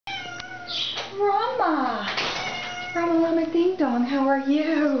Rama! Rama Ding Dong, how are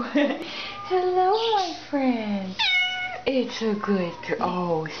you? Hello, my friend. It's a good girl.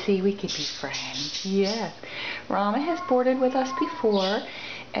 Oh, see, we could be friends. Yes. Rama has boarded with us before,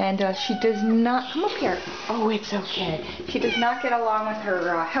 and she does not... Come up here. Oh, it's okay. She does not get along with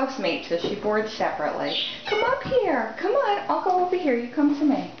her housemate, so she boards separately. Come up here. Come on. I'll go over here. You come to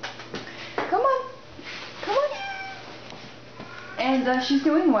me. Come on. Come on. And she's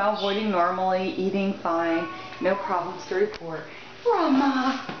doing well, boarding normally, eating fine. No problems to report.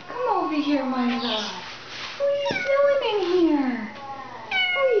 Rama, come over here, my love. What are you doing in here?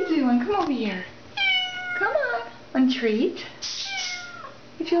 What are you doing? Come over here. Come on. One treat.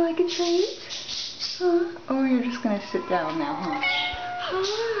 Would you like a treat? Huh? Or you're just going to sit down now, huh?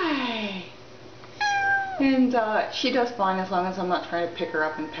 Hi. And she does fine as long as I'm not trying to pick her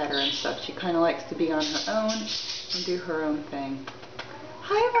up and pet her and stuff. She kind of likes to be on her own and do her own thing.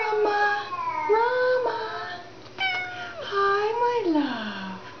 Hi, Rama. Rama. Hi, my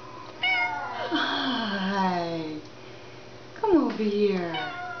love. Hi. Come over here.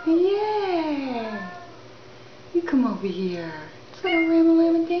 Yeah. You come over here. It's little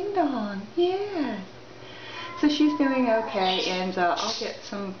Rama Ding Dong. Yes. So she's doing okay, and I'll get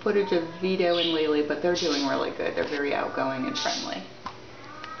some footage of Vito and Lily, but they're doing really good. They're very outgoing and friendly.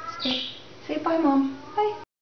 Say bye, Mom. Bye.